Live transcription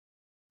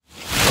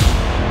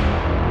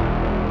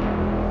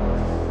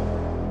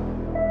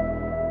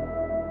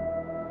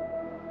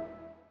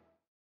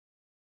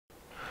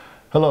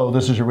Hello,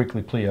 this is your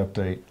weekly plea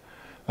update.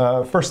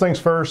 First things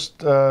first,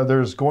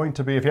 there's going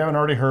to be, if you haven't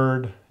already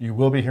heard, you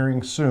will be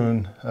hearing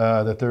soon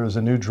that there is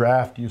a new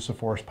draft use of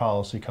force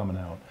policy coming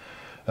out.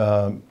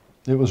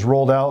 It was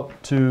rolled out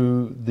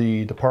to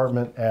the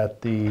department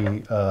at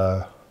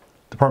the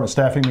department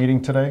staffing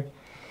meeting today.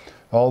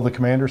 All the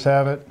commanders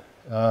have it.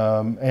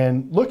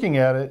 And looking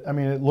at it, I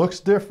mean, it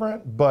looks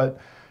different, but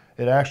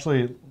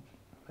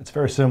it's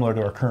very similar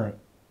to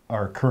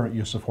our current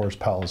use of force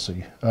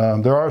policy.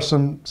 There are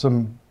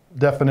some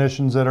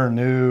definitions that are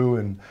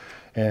new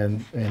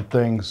and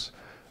things,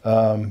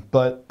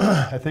 but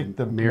I think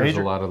the mirrors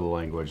a lot of the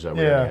language that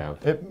we already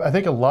have. I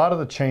think a lot of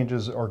the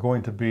changes are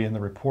going to be in the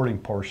reporting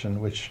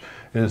portion, which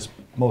is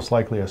most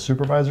likely a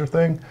supervisor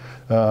thing.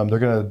 They're going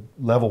to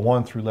level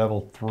 1 through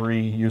level 3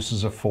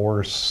 uses of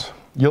force.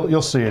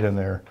 You'll see it in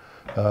there.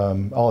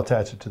 I'll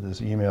attach it to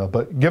this email,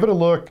 but give it a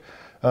look.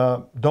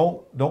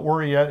 Don't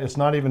worry yet. It's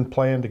not even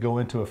planned to go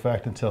into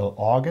effect until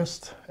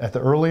August at the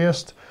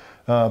earliest.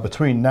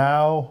 Between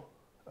now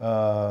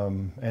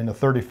and the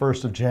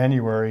 31st of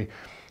January,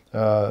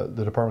 the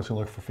department's going to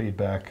look for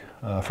feedback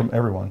from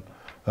everyone,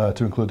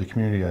 to include the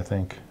community, I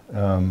think,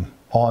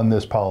 on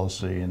this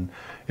policy. And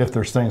if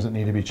there's things that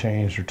need to be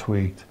changed or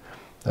tweaked,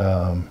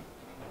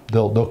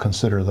 they'll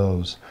consider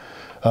those.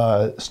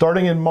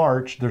 Starting in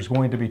March, there's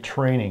going to be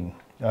training.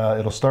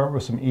 It'll start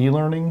with some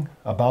e-learning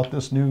about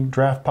this new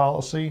draft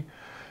policy.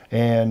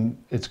 And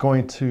there's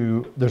going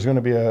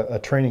to be a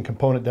training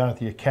component down at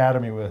the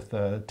academy with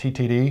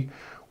TTD,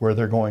 where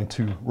they're going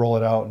to roll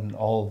it out and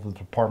all of the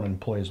department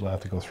employees will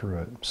have to go through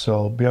it.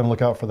 So be on the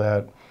lookout for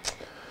that.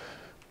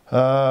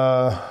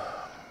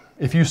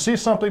 If you see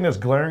something that's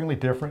glaringly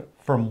different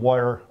from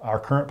where our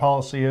current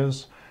policy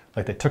is,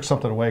 like they took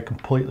something away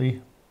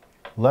completely,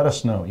 let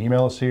us know.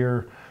 Email us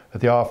here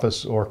at the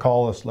office or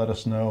call us, let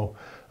us know.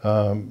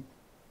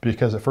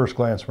 Because at first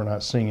glance, we're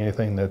not seeing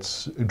anything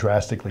that's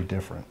drastically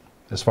different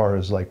as far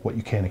as like what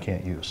you can and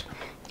can't use.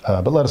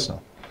 But let us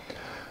know.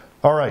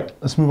 All right,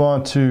 let's move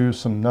on to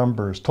some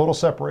numbers. Total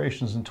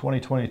separations in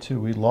 2022,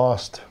 we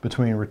lost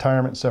between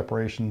retirement and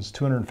separations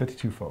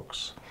 252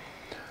 folks.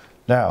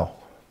 Now,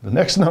 the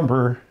next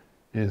number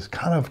is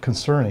kind of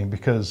concerning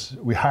because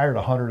we hired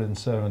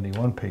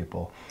 171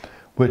 people,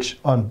 which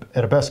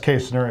at a best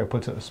case scenario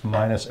puts us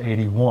minus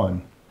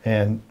 81.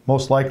 And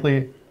most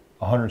likely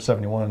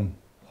 171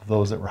 of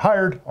those that were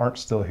hired aren't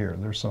still here.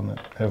 There's some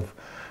that have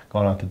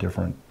gone on to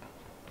different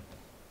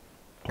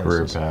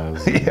places. Career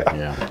paths.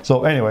 Yeah.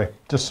 So anyway,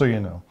 just so you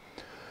know.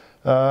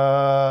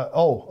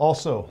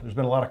 Also, there's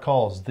been a lot of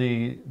calls.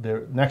 The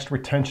next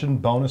retention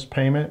bonus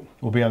payment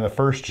will be on the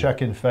first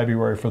check in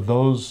February for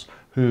those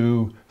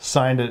who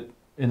signed it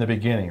in the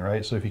beginning,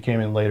 right? So if you came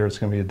in later, it's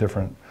going to be a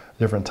different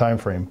time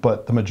frame.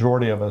 But the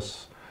majority of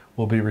us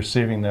will be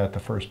receiving that the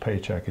first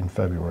paycheck in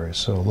February.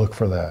 So look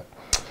for that.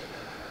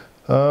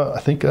 I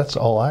think that's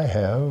all I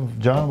have.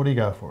 John, what do you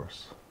got for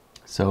us?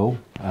 So,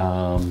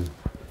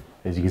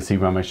 as you can see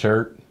by my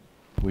shirt,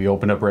 we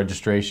opened up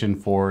registration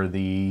for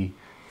the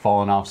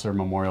Fallen Officer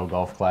Memorial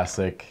Golf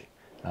Classic,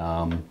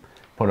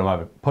 put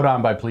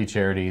on by Plea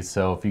Charities.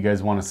 So if you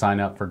guys want to sign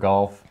up for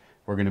golf,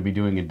 we're going to be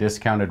doing a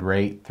discounted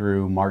rate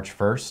through March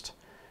 1st.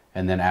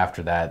 And then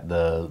after that,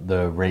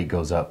 the rate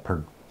goes up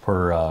per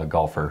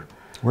golfer.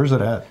 Where's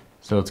it at?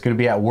 So it's going to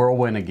be at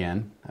Whirlwind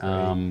again.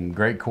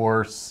 Great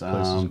course.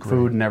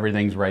 Food and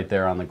everything's right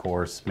there on the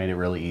course. Made it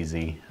really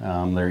easy.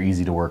 They're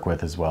easy to work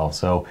with as well.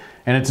 So,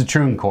 and it's a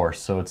Troon course,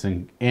 so it's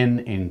in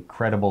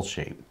incredible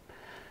shape.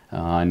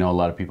 I know a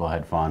lot of people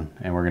had fun,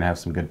 and we're going to have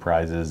some good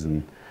prizes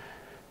and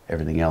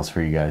everything else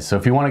for you guys. So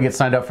if you want to get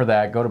signed up for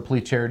that, go to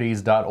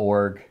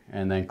pleacharities.org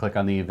and then click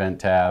on the event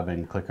tab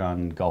and click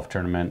on golf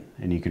tournament,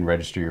 and you can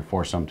register your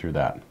foursome through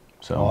that.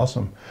 So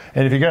awesome.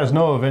 And if you guys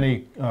know of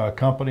any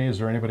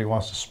companies or anybody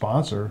wants to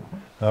sponsor,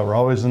 we're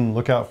always in the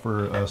lookout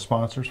for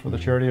sponsors for the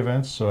charity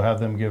events. So have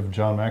them give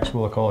John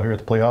Maxwell a call here at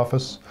the Plea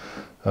office,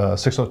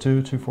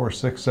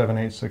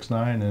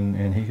 602-246-7869,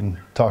 and he can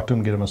talk to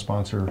him, get him a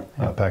sponsor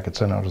packet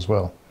sent out as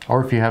well.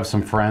 Or if you have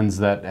some friends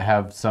that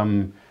have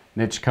some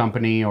niche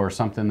company or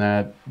something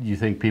that you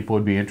think people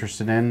would be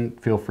interested in,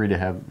 feel free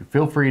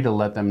to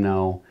let them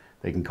know.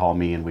 They can call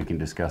me and we can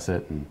discuss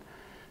it and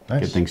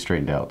get things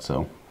straightened out.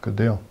 So good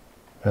deal.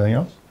 Anything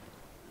else?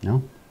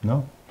 No.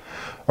 No.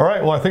 All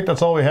right. Well, I think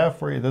that's all we have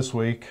for you this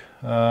week.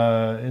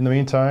 In the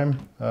meantime,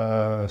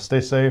 stay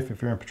safe.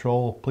 If you're in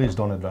patrol, please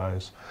don't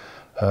advise.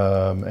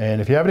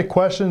 And if you have any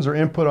questions or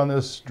input on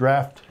this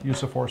draft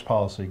use of force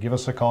policy, give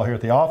us a call here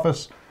at the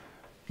office.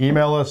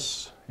 Email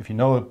us. If you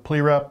know a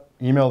plea rep,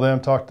 email them,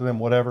 talk to them,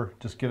 whatever.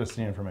 Just get us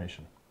the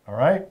information. All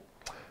right?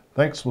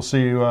 Thanks. We'll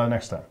see you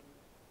next time.